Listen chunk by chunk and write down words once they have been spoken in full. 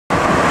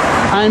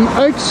I'm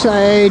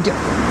outside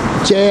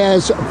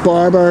Jays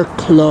Barber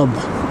Club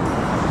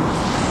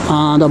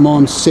and I'm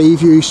on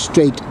Seaview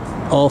Street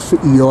off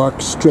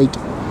York Street,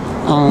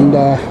 and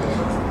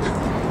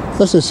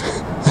this is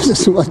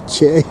what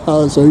Jay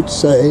has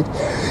outside.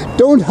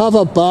 Don't have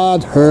a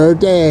bad hair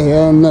day,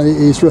 and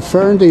he's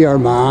referring to your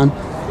man.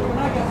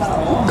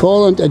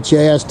 Calling to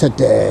Jays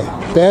today.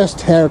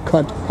 Best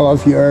haircut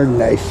of your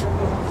life.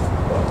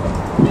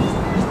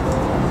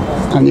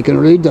 And you can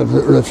read the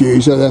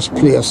reviews of this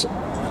place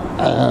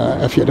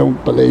if you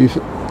don't believe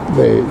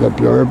the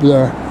blurb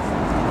there.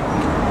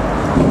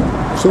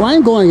 So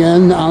I'm going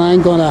in and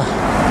I'm going to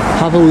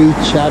have a wee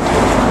chat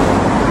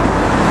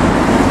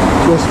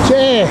with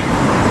Jay.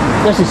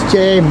 This is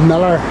Jay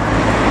Millar.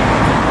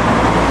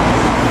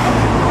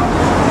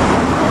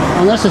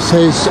 And this is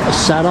his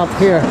setup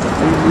here.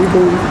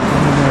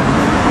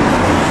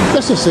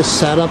 This is his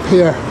setup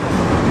here.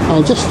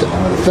 I'll just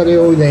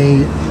video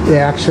the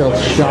actual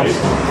shop.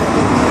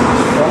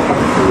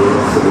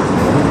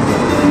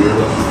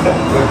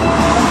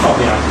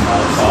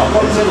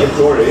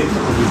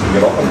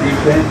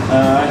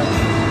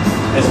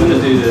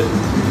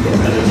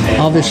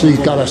 Obviously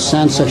he's got a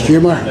sense of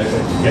humour.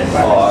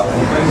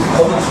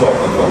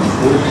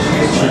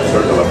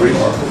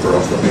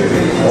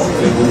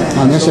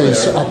 And this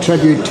is a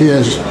tribute to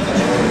his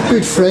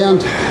good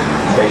friend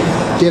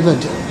David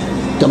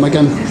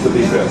Dummigan,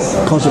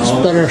 because it's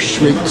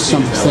bittersweet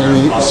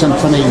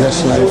symphony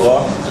this life.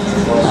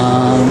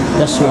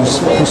 This was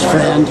his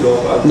friend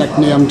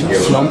nicknamed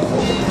Flump,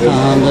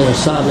 and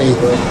sadly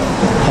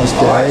has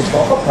died.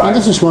 And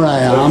this is where I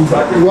am.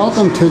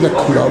 Welcome to the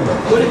club.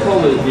 What do you call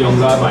the young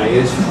guy my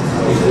age?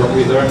 He's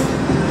working there.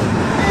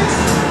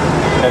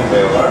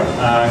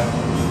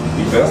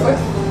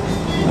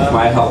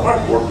 My helper.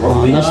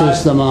 And this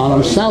is the man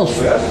himself.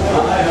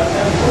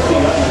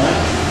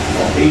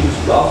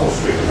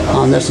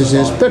 And this is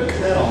his book.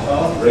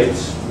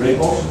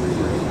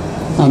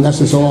 And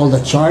this is all the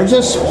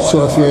charges.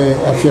 So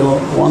if you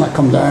want to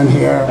come down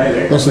here,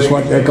 this is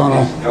what you're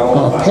gonna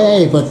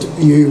pay, but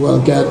you will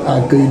get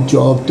a good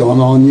job done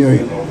on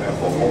you.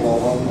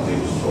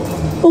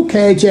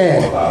 Okay,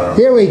 Jay,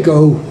 here we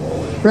go.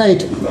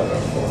 Right,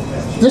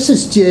 this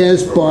is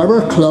Jays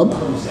Barber Club,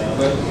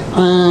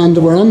 and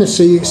we're on the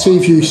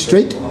Seaview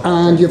Street,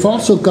 and you've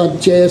also got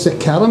Jays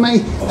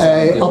Academy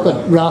up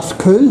at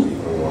Rathcoole.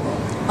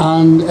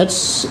 And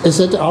is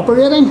it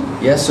operating?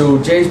 Yes, so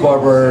Jays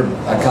Barber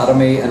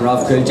Academy in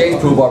Rathcoole, Jays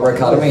Pro Barber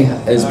Academy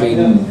has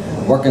been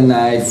working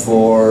now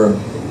for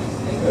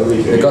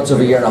the guts of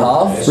a year and a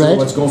half.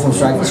 So it's going from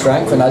strength to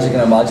strength, and as you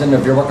can imagine,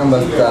 if you're working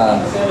with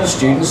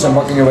students and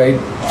working your way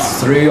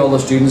through all the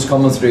students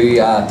coming through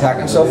tech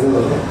and stuff,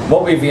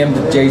 what we've aimed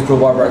at Jays Pro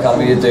Barber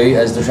Academy to do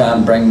is to try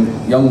and bring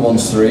young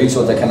ones through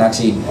so that they can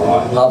actually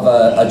have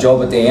a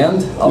job at the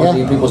end.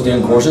 Obviously people's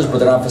doing courses, but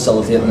they're not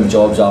facilitating the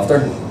jobs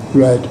after.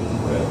 Right,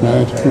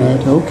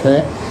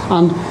 okay.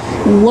 And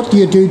what do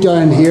you do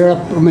down here?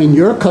 I mean,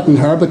 you're cutting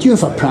hair, but you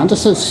have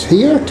apprentices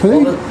here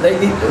too? Well,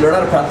 they're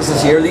not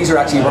apprentices here, these are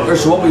actually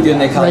workers. So what we do in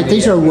the academy... Right,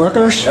 these are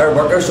workers? They're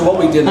workers, so what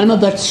we do... I'm a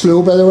bit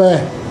slow, by the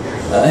way.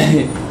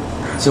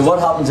 So what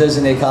happens is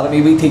in the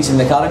academy, we teach in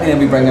the academy, and then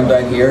we bring them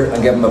down here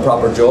and give them a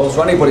proper job.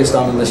 So anybody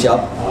standing in the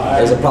shop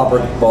is a proper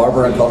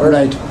barber and cutter.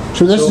 Right.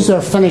 So this is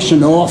their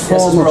finishing off.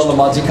 This is where all the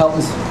magic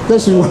happens.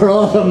 This is where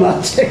all the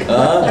magic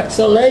happens.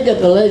 I like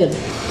it.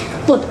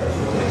 But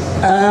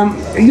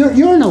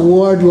you're an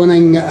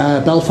award-winning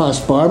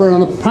Belfast barber,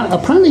 and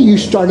apparently you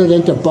started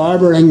into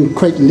barbering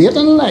quite late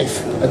in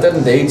life. I did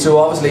indeed. So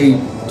obviously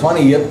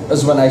 28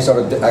 is when I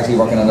started actually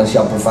working in the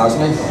shop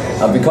professionally.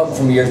 I've been cutting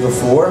from years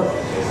before.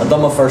 I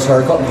done my first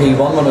haircut in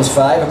P1 when I was 5.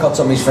 I cut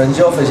some of his fringe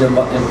off, as you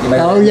might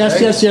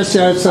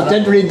yes. I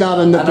did read that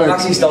in the book. And I'm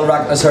actually still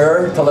rocking his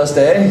hair till this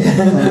day.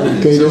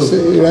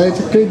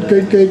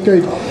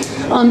 Good.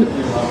 And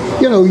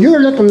you know, you're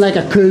looking like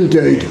a cool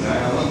dude.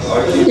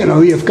 You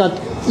know, you've got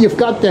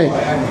the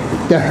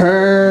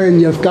hair,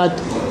 and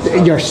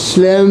you're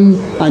slim,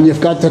 and you've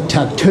got the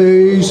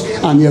tattoos,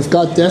 and you've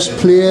got this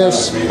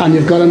place, and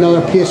you've got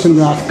another place in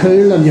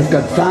Rathcoole, and you've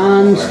got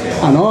vans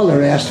and all the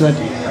rest of it,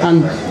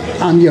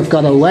 and you've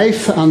got a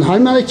wife, and how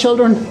many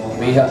children?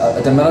 We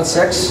at the minute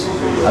 6.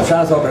 I'm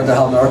trying to talk her into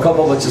having another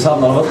couple, but she's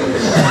having none of it.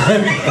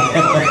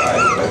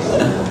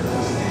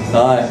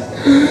 Aye.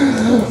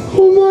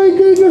 Oh my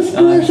goodness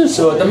gracious.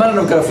 So at the minute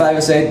I've got a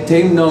 5-a-side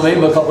team, you know what I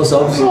mean, with a couple of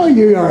subs. Oh,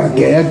 you are a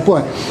good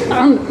boy.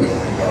 And,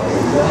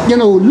 you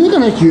know,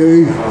 looking at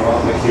you,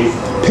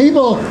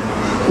 people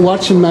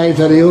watching my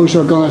videos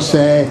are going to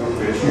say,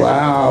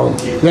 wow,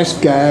 this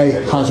guy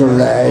has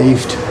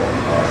arrived.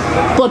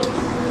 But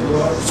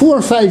 4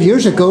 or 5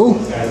 years ago,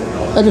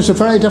 it was a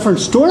very different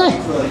story.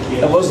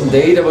 It was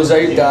indeed. It was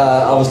out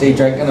obviously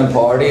drinking and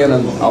partying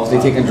and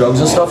obviously taking drugs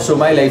and stuff. So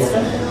my life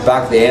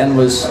back then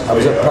was, I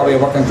was probably a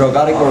working drug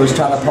addict where I was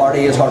trying to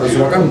party as hard as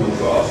working.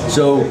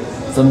 So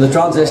from the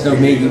transition of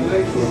me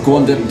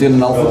going to doing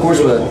an alpha course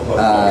with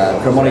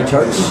Cremoni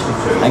Church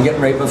and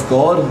getting right with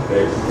God,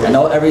 and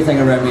everything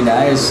around me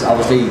now is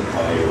obviously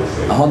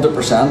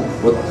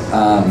 100% what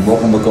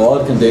walking with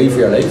God can do for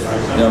your life.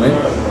 You know what I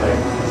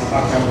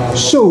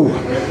mean?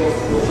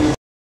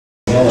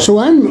 So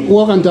I'm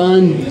walking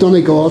down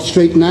Donegal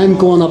Street and I'm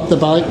going up the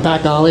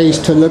back alleys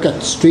to look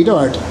at street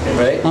art.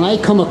 Right. And I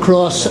come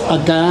across a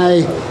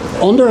guy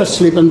under a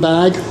sleeping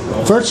bag,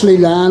 virtually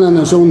lying in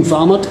his own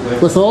vomit,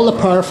 with all the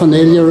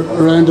paraphernalia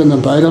around and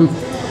about him.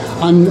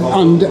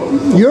 And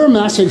your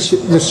message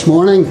this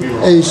morning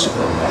is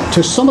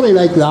to somebody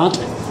like that,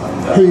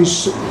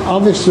 who's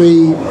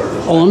obviously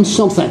on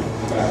something,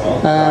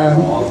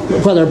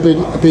 whether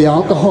it be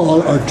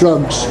alcohol or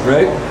drugs.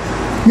 Right.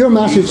 Your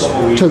message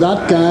to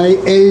that guy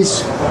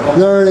is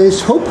there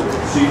is hope.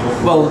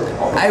 Well,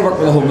 I work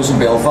with the homeless in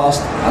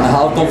Belfast, and I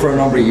have done for a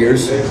number of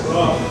years.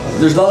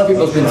 There's a lot of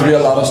people that's been through a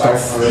lot of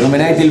stuff. I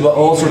mean, I deal with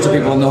all sorts of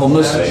people in the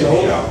homeless.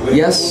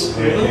 Yes,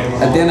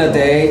 at the end of the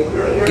day,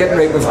 getting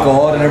right with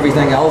God and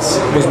everything else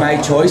was my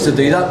choice to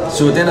do that.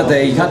 So at the end of the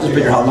day, you can't just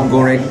put your hand on and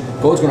go, right,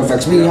 God's going to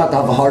fix me. You have to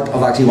have a heart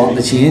of actually wanting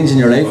to change in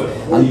your life,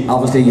 and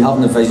obviously you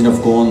having the vision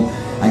of going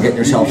and getting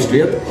yourself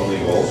straight.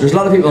 There's a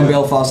lot of people in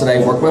Belfast that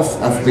I've worked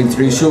with. I've been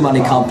through so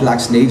many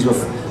complex needs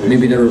with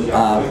maybe their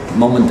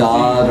mum and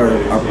dad or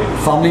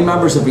family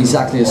members have been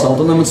sexually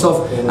assaulting them and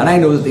stuff, and I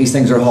know that these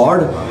things are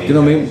hard. Do you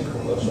know what I mean?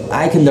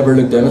 I can never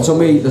look down at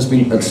somebody that's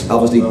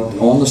obviously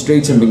on the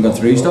streets and been going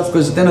through stuff,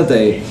 because at the end of the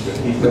day,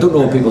 we don't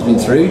know what people's been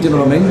through. Do you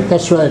know what I mean?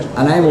 That's right.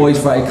 And I'm always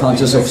very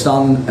conscious of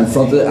standing in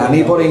front of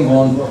anybody and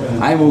going,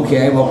 I'm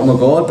okay, I'm walking with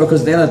God,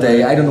 because at the end of the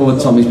day, I don't know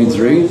what somebody's been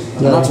through.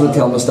 And that's what I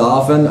tell my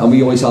staff in, and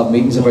we always have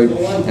meetings about,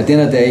 at the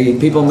end of the day,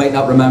 people might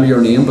not remember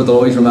your name, but they'll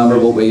always remember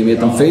what way you made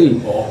them feel.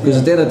 Because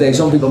at the end of the day,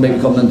 some people may be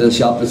coming into the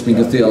shop that's been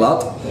going through a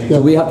lot. So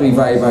we have to be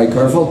very, very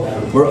careful.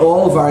 We're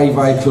all very,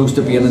 very close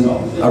to being in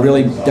a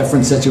really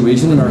different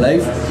situation in our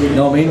life. You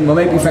know what I mean? We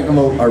might be thinking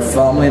about our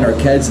family and our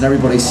kids and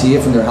everybody's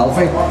safe and they're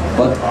healthy,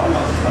 but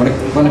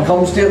when it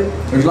comes to it,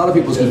 there's a lot of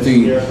people going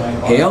through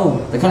hell.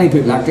 They can't even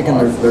put electric in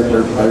their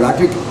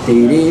electric.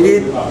 You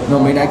know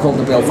what I mean? I call it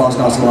the Belfast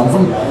National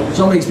Anthem.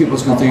 Some of these people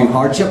going through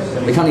hardship.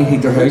 They can't even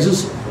heat their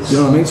houses. You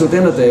know what I mean? So at the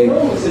end of the day,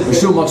 there's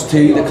so much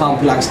to the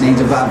complex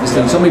needs of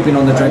obviously somebody been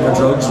on the drink or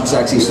drugs that's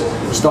actually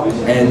stuck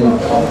in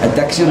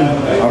addiction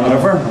or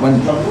whatever,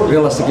 when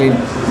realistically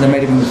they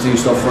might have been through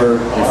stuff for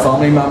their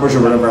family members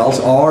or whatever else,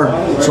 or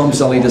some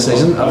silly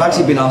decision. I've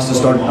actually been asked to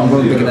start, I'm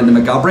going to be getting into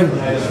McGabry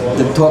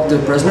to talk to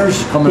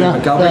prisoners coming in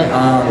McGabry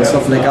and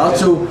stuff like that.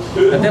 So at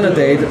the end of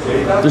the day,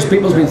 there's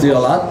people's been through a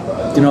lot.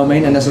 Do you know what I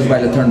mean? And this is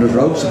why they turn to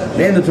drugs.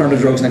 They turn to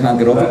drugs and they can't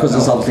get over it because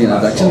it's obviously an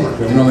addiction.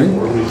 Do you know what I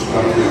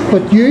mean?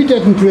 But you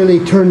didn't really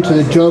turn to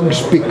the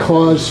drugs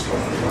because,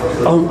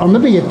 or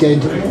maybe you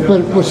did,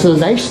 but was the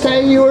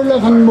lifestyle you were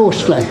living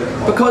mostly?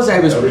 Because I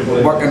was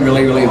working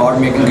really, really hard,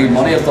 making good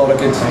money, I thought I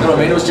could, you know what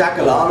I mean? It was Jack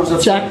the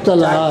Lad. Jack the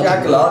Lad.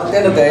 Jack the Lad. At the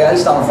end of the day, I'd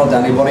stand in front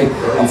of anybody,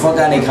 in front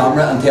of any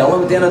camera and tell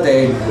them at the end of the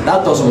day,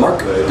 that doesn't work.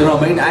 Do you know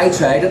what I mean? I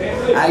tried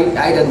it.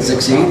 I didn't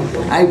succeed.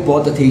 I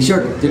bought the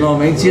t-shirt. Do you know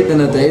what I mean? See, at the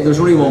end of the day, there's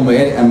only one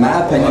way, in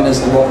my opinion,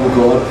 is to walk with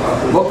God.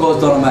 What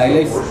God's done in my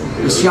life.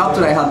 The shop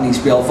that I had in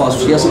East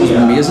Belfast, yes, it was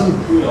amazing.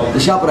 The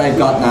shop that I've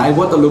got now,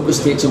 what the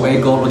locust takes away,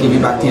 God will give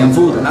you back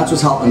tenfold, and that's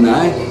what's happening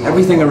now.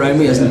 Everything around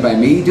me isn't by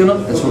me doing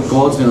it, it's what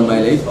God's doing in my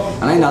life.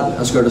 And I'm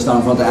not scared to stand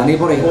in front of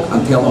anybody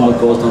and tell them what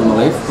God's done in my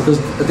life, because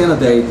at the end of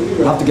the day,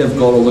 you have to give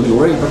God all the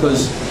glory,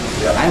 because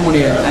I'm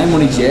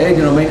only Jay,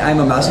 you know what I mean? I'm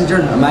a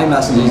messenger, and my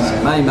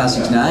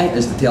message now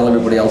is to tell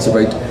everybody else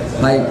about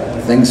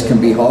how things can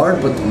be hard,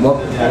 but what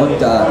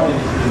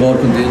God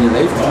can do in your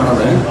life to turn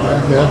around.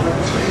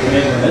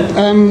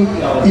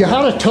 You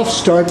had a tough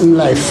start in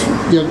life.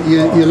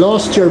 You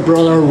lost your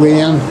brother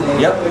Wayne,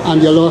 yep,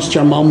 and you lost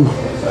your mum,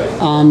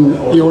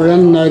 and you were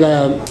in and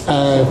out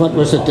of what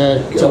was it?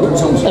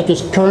 Children's homes. It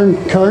was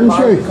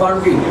Cairnview.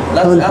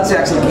 That's the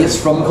actual gates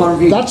from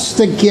Cairnview. That's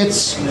the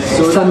gates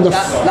from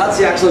that's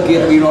the actual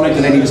gate we run out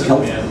the night he was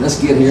killed. This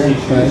gate here,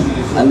 right.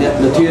 And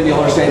the two on the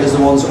other side is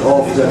the ones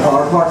off the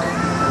car park.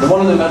 The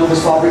one in the middle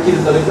was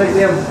fabricated to look like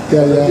them.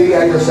 Yeah. The two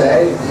either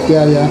side.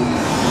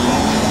 Yeah.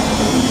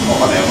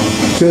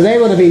 So they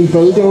would have been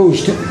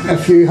bulldozed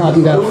if you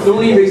hadn't have. The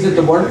only reason that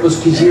they weren't was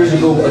because years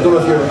ago, I don't know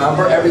if you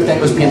remember, everything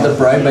was painted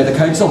brown by the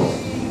council.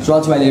 So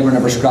that's why they were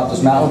never scrapped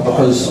as metal,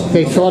 because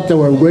they thought they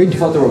were wood.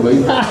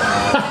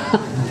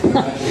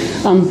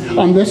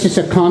 And this is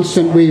a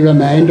constant wee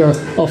reminder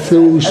of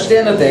those. At the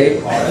end of the day,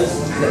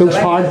 those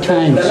hard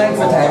times. The length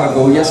of time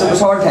ago, yes, it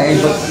was hard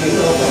times, but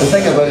the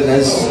thing about it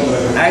is,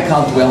 I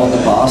can't dwell on the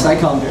past. I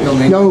can't, you know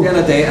what I mean? No. At the end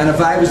of the day, and if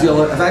I was the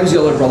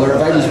other brother,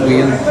 if I was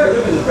Wayne,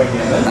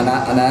 and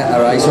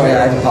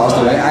I passed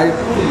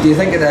away, do you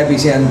think that I'd be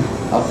saying,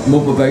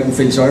 mope about and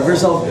feel sorry for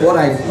yourself? What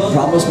I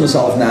promised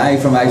myself now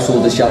from I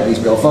sold the shop in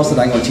East Belfast, that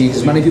I'm going to change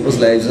as many people's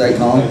lives as I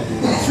can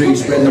through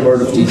spreading the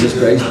word of Jesus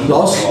Christ.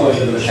 Plus,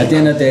 at the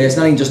end of the day, it's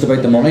not even just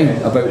about the money,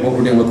 about what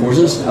we're doing with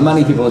courses. And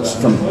many people that's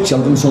from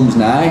children's homes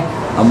now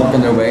and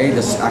working their way,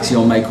 that's actually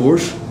on my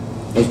course,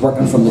 is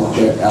working from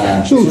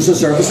the social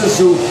services.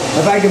 So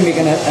if I can make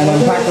an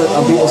impact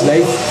on people's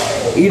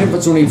life, even if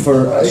it's only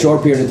for a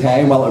short period of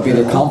time, whether it be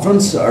their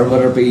conference or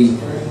whether it be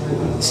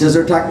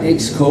scissor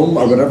techniques, comb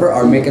or whatever,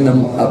 are making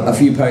them a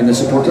few pounds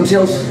to support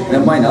themselves,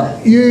 then why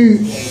not?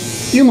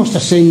 You must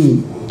have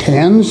seen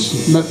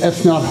tens,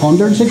 if not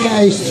hundreds of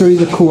guys through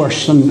the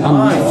course. And in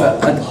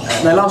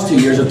the last 2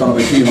 years I've done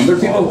about 200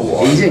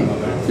 people, easy,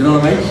 you know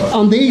what I mean?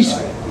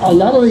 And a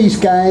lot of these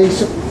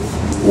guys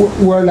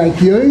were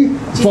like you,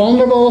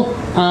 vulnerable,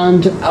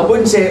 and I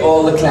wouldn't say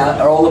all the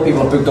client or all the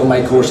people booked on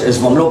my course is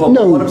vulnerable.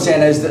 No. But what I'm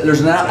saying is that there's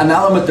an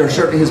element. There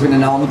certainly has been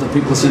an element of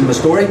people seeing my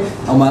story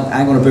and went,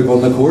 I'm going to book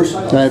on the course,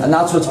 right. And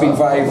that's what's been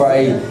very,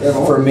 very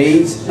for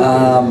me,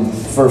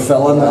 for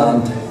filling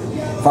and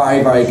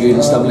very, very good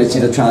and stimulates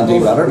you to try and do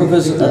better,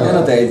 because at the end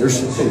of the day,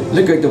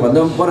 look out the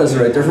window, what is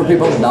there out there for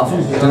people?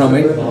 Nothing, do you know what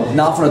I mean?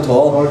 Nothing at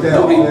all.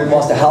 Nobody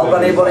wants to help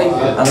anybody,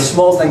 and a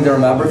small thing to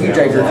remember, if you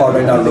drive your car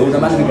down that road, how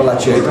many people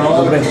let you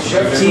out? Look at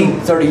it. See,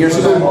 30 years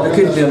ago, it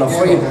couldn't be enough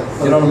for you,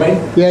 you know what I mean?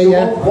 Yeah, so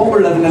yeah. What we're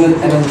living in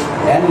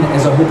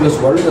is a hopeless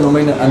world, you know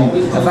what I mean? And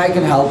if I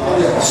can help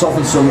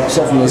something as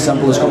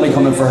simple as somebody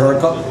coming for a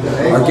haircut,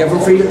 or give them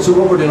free, so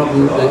what we're doing up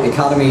in the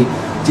Academy,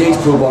 Jays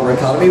Barber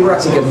Academy, we're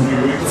actually giving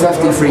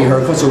 50 free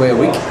haircuts away a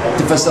week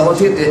to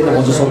facilitate the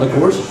ones that's on the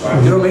course.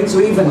 You know what I mean?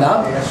 So even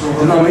that,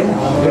 you know what I mean?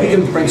 If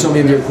you can bring somebody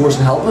into your course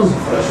and help them,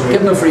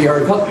 give them a free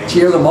haircut,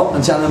 cheer them up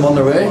and send them on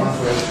their way.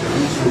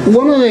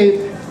 One of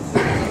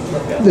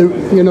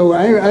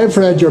I've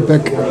read your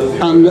book,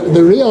 and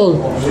the real,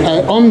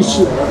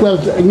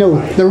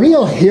 the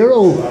real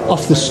hero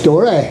of the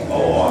story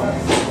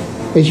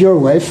is your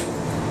wife.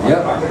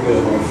 Yep,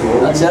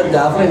 that's it,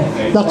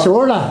 definitely. That's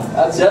Orla.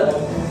 That's it.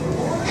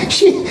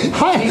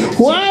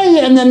 Why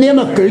in the name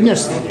of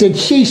goodness did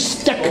she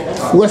stick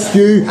with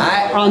you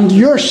and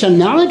your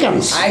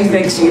shenanigans? I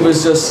think she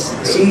was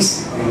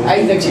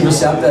I think she was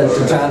sent to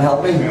try and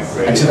help me,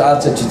 and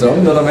that's what she done,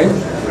 you know what I mean?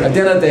 At the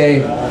end of the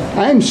day,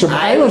 I'm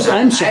surprised.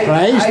 I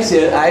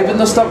said I wouldn't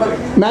have stuck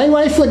it. My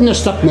wife wouldn't have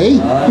stuck me.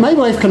 My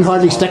wife can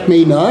hardly stick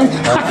me now.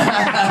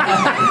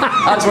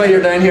 That's why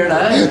you're down here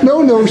now.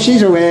 No,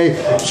 she's away.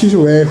 What's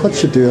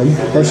she doing?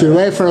 She's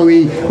away for a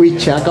wee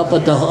check-up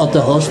at the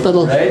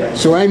hospital. Right.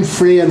 So I'm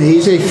free and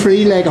easy,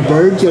 free like a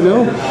bird, you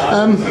know.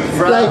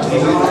 Right.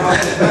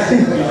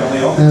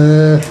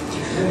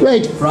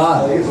 Right.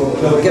 Brad,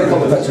 get a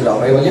couple of pictures that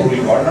way, will you?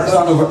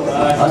 Stand over.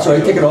 That's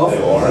right, take it off.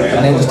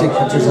 And then just take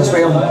pictures this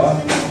way.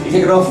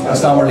 Take it off and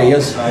stand where Lee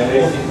is.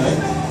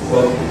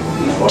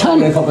 Tell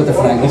me a couple of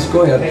different angles.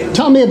 Go ahead.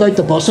 Tell me about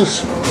the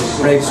buses.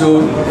 Right,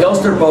 so the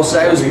Ulster bus,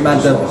 I always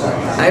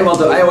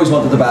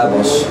wanted to buy a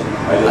bus.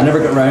 I never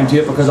got around to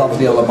it because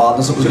obviously all the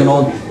madness that was going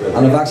on,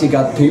 and I've actually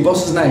got 2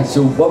 buses now.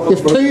 So you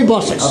have 2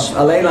 buses?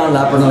 A Leyland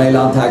Leopard and a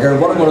Leyland Tiger.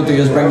 What I'm going to do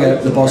is bring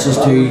the buses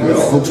to the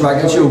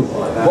Volkswagen show.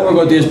 What we're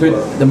going to do is put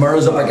the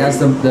mirrors up against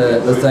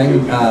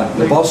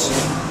the bus,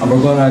 and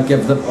we're going to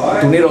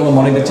donate all the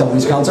money to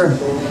children's cancer.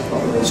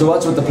 So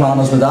that's what the plan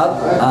is with that.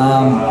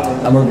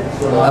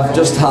 I've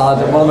just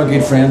had one of my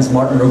good friends,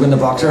 Martin Rogan, the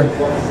boxer,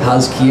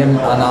 has came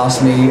and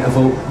asked me if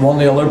one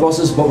of the other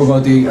buses, what we're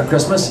going to do at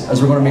Christmas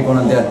is we're going to make one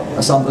into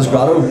a Santa's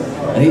Grotto,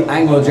 and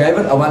I'm going to drive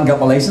it. I went and got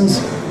my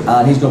licence,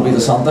 and he's going to be the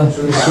Santa.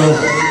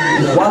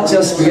 So watch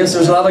this space.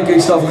 There's a lot of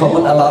good stuff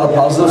coming, a lot of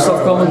positive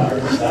stuff coming.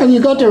 And you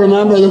got to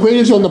remember the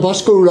wheels on the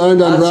bus go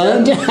round and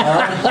round.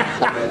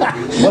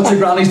 What's your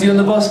granny's doing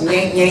the bus?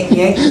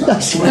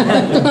 That's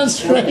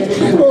right.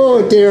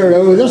 Oh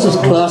dear, this is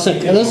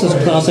classic. This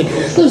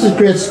is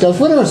great stuff.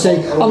 What do I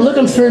say? I'm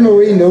looking through my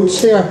wee notes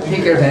here.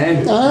 Take your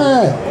time. And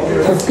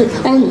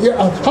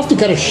I have to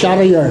get a shot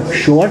of your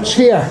shorts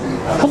here.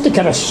 Have to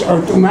get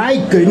my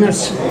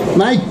goodness.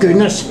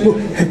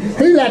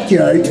 Who let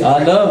you out?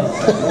 I know.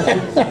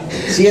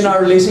 See, in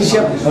our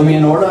relationship, with me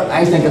and Orla,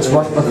 I think it's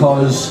worked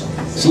because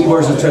she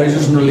wears the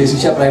trousers in the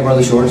relationship and I wear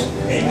the shorts.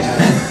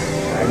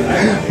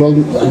 Well,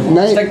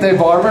 stick to the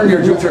barber and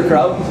your jokes are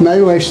crap.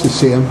 My wife's the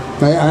same.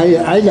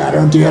 I let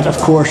her do it, of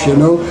course, you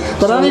know.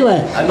 But so,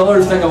 anyway.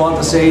 Another thing I want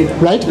to say,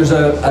 right? There's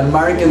an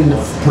American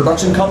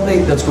production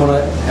company that's going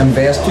to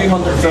invest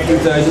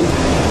 $250,000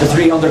 to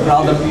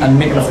 $300,000 and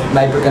making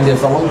my book into a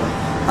film.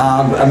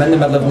 I'm in the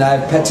middle of now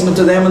pitching it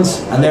to them,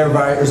 and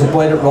there's a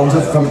boy that runs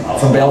it from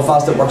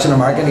Belfast that works in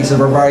America, and he said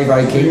we're very,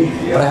 very keen,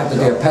 but I have to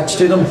do a pitch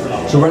to them.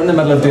 So we're in the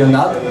middle of doing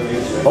that.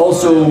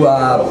 Also,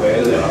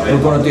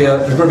 there's going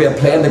to be a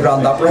play in the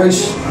Grand Opera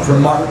House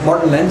from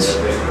Martin Lynch,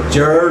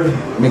 Gerard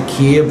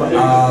McCabe,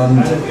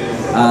 and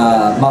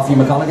Matthew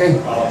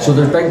McConaughey. So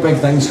there's big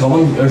things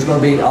coming. There's going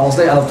to be,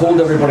 honestly, and I've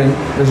told everybody,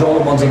 there's all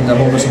the ones in the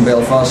homeless in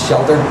Belfast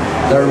shelter,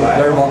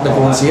 they're wanting to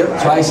go and see it.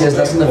 So I says,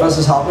 listen, if this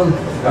is happening,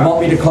 they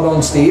want me to cut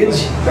on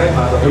stage.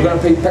 They're going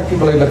to pick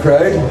people out of the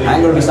crowd.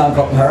 I'm going to be standing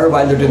cutting hair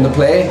while they're doing the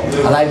play,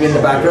 and I'll be in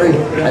the background.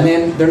 And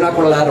then they're not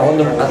going to let it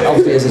on,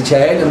 obviously as a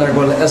child, and they're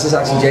going, this is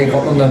actually Jay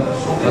cutting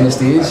on the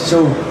stage.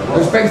 So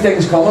there's big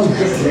things coming.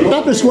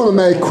 That was one of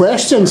my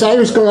questions. I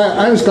was going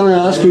to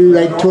ask you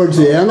right towards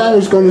the end. I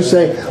was going to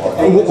say,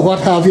 what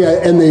have you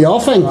in the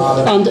offing,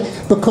 and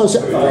because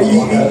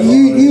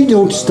you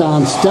don't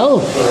stand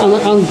still,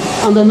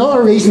 and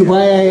another reason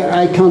why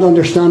I can't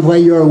understand why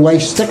your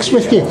wife sticks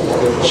with you,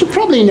 she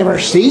probably never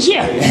sees you.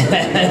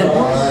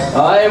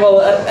 Aye,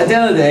 well, at the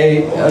end of the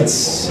day,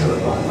 it's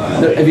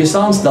if you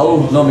stand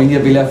still, you know what I mean,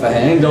 you'll be left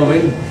behind, you know what I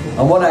mean.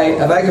 And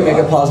if I can make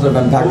a positive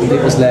impact on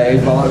people's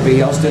lives, whether it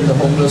be us doing the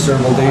homeless or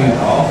we'll do,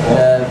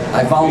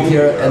 I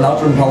volunteer in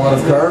Altrincham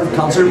Palliative Care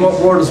Cancer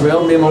Ward as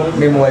well. Me and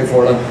my wife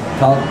Orla,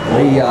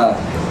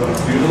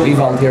 we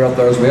volunteer up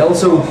there as well.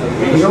 So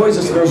there's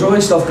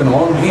always stuff going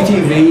on.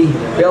 UTV,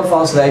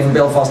 Belfast Live and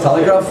Belfast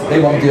Telegraph, they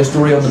want to do a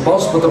story on the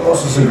bus, but the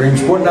bus is in green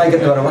sport and I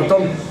get a bit of work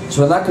done.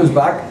 So when that comes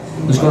back,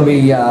 it's going to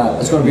be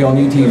on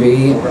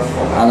UTV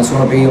and it's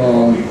going to be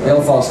on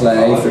Belfast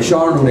Live.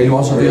 Sharon O'Neill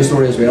wants to do a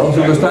story as well. So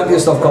there's plenty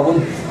of stuff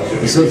coming.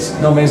 It's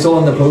all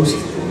in the post.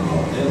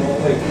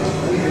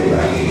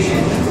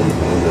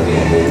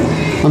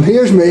 And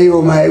here's me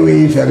with my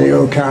wee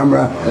video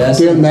camera,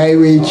 doing my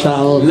wee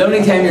channel. The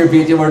only time you're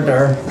beat, you weren't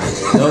there.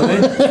 You know what I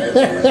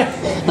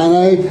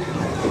mean? And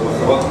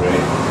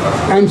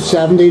I'm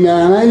 70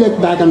 now, and I look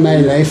back on my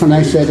life and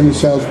I say to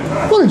myself,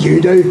 what did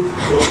you do?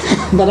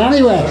 But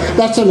anyway,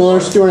 that's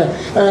another story.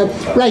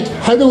 Right,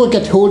 how do we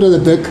get hold of the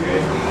book?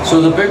 So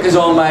the book is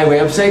on my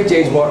website,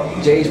 Jays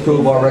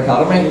Barber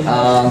Academy,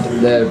 and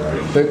the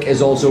book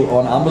is also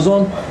on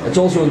Amazon. It's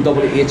also in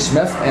W.H.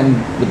 Smith in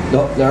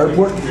the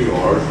airport,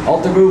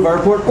 Altagrove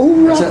Airport. Oh,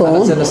 right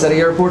it's in the city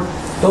airport.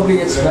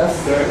 W.H.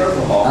 Smith,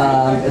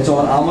 and it's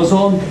on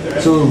Amazon.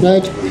 So,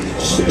 right.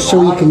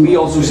 So you can. We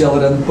also sell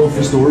it in both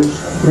the stores.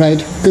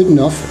 Right, good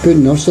enough, good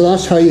enough. So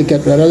that's how you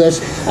get rid of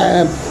this.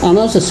 And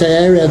as I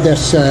say, I read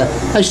this.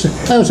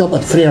 I was up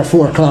at 3 or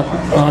 4 o'clock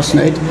last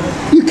night.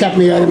 You kept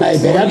me out of my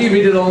bed. Did you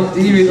read it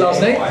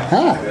last night?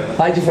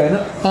 How'd you find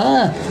it?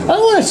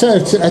 Oh,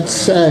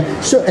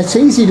 it's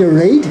easy to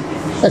read.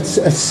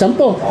 It's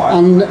simple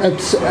and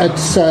it's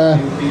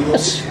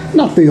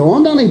not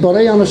beyond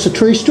anybody, and it's a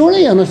true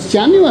story and it's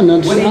genuine.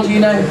 And what age are you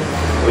now?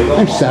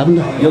 I'm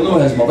 70. You'll know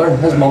his mother.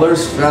 His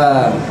mother's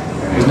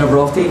is never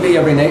off TV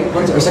every night.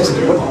 Or 6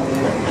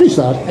 Who's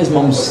that? His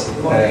mum's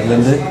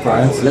Linda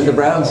Browns. Linda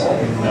Browns.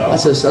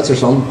 That's her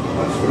son.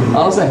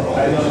 Honestly,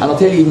 and I'll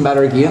tell you even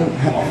better again.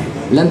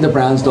 Linda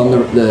Browns done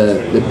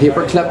the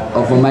paper clip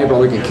of when my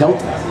brother got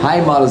killed.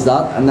 How mad is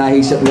that? And now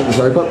he's sitting at the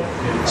circuit.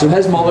 So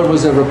his mother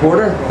was a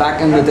reporter back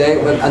in the day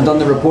and done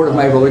the report of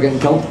my brother getting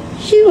killed.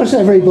 She was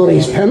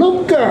everybody's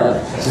pin-up girl.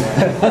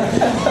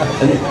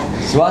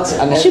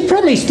 She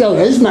probably still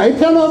is my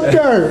pin-up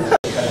girl.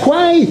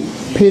 Why,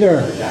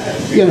 Peter?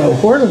 You know,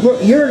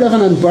 you're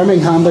living in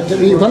Birmingham, but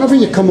whenever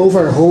you come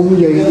over home,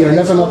 you're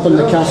living up in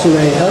the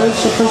Castlereagh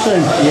Hills, I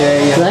presume.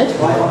 Yeah. Right?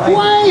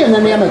 Why, in the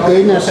name of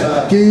goodness,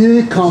 do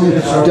you come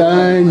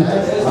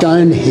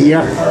down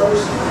here,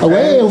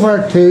 away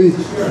over to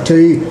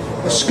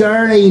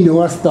scary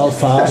North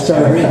Belfast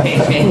or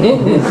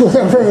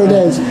whatever it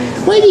is?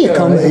 Why do you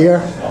come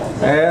here?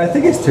 I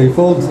think it's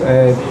twofold.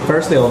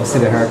 Firstly, obviously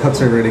the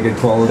haircuts are really good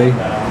quality,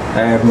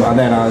 and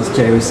then as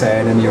Jay was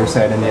saying and you were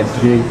saying in the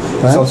interview,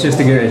 so it's just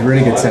a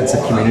really good sense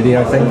of community,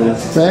 I think.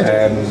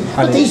 Right.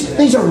 But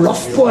these are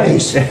rough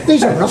boys.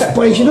 These are rough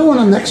boys. You don't want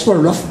to mix with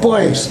rough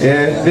boys.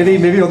 Yeah,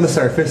 maybe on the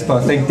surface,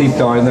 but I think deep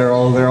down they're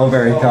all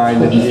very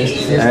kind.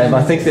 And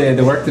I think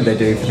the work that they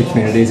do for the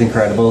community is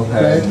incredible.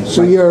 Right.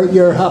 So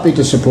you're happy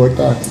to support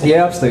that?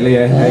 Yeah, absolutely.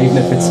 Yeah, even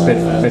if it's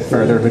a bit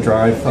further of a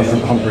drive,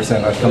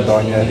 100% I'd come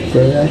down.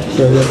 Yeah.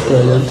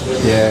 Brilliant.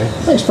 Yeah.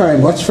 Thanks very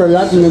much for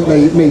letting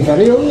me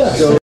video.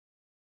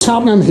 What's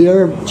happening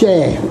here,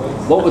 Jay?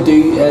 What we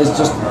do is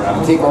just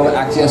take all the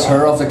excess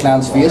hair off the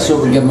client's face so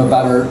we can give them a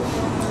better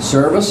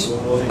service.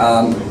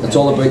 It's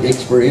all about the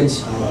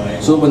experience.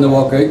 So when they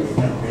walk out,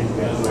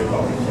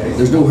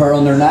 there's no hair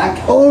on their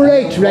neck. Oh,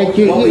 right.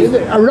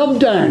 A rub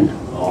down.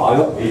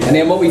 And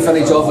then what we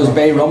finish off is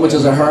Bay Rum, which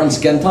is a hair and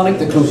skin tonic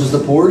that closes the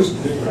pores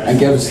and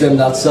gives them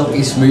that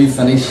silky smooth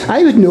finish.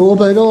 I would know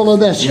about all of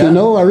this, you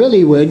know, I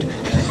really would.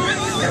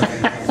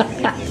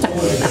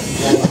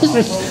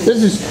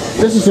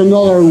 This is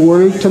another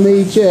world to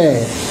me,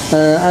 Jay.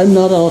 I'm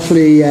not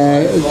awfully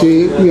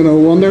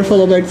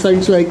wonderful about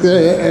things like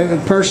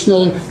the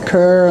personal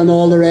care and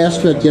all the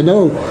rest of it, you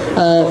know.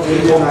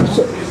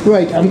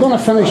 Right, I'm going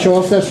to finish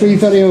off this wee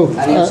video.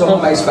 And some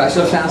of my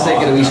special clients, they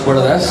get a wee squirt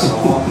of this.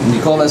 And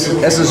you call this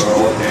is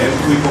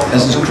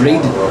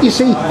Creed. You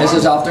see? This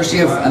is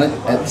aftershave, and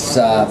it's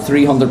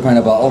 £300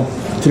 a bottle.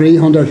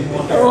 300.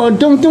 Oh,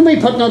 don't be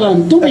putting it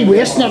on. Don't be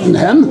wasting it on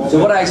him. So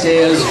what I say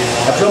is,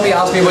 if somebody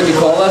asks me what you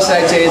call this,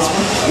 I'd say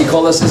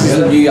this is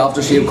a new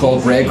aftershave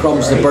called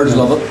breadcrumbs. The birds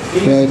love it.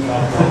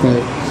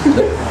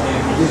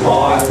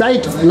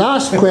 Right,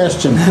 last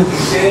question.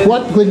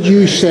 What would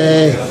you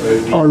say,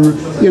 or,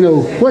 you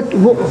know, what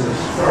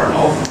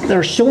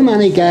there's so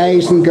many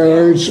guys and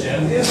girls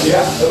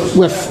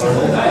with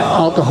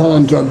alcohol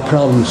and drug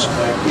problems.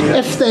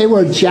 If they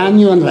were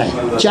genuinely,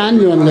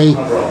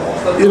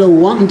 you know,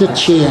 wanting to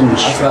change.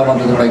 That's why I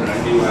wanted the big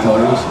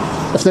totals.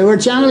 If they were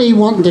genuinely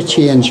wanting to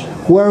change,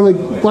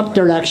 what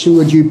direction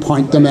would you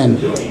point them in?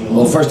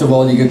 Well, first of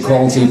all, you could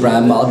call and see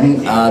Brian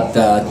Madden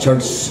at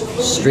Church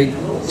Street,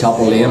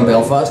 Chapel Lane,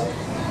 Belfast.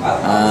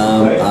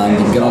 And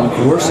you can get on the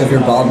course if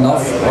you're bad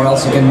enough, or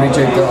else you can reach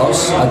out to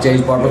us at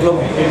Jays Barber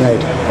Club,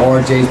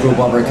 or Jays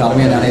Barber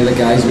Academy, and any of the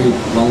guys who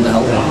want to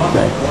help.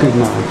 Right, good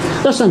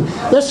man. Listen,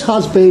 this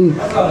has been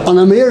an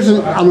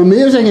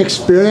amazing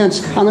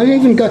experience, and it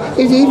even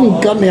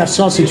got me a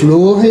sausage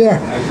roll here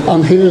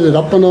and heated it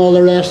up and all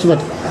the rest of it.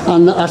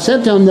 And I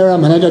said to him there a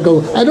minute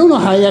ago, I don't know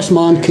how this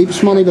man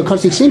keeps money,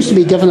 because he seems to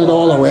be giving it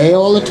all away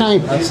all the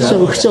time.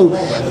 So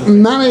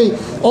many,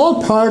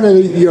 all part of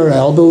your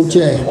elbow,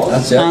 Jay.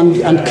 That's it.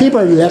 And keep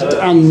her lit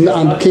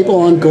and keep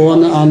on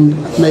going, and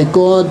may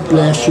God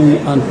bless you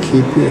and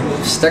keep you.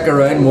 Stick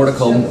around, more to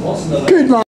come. Good man.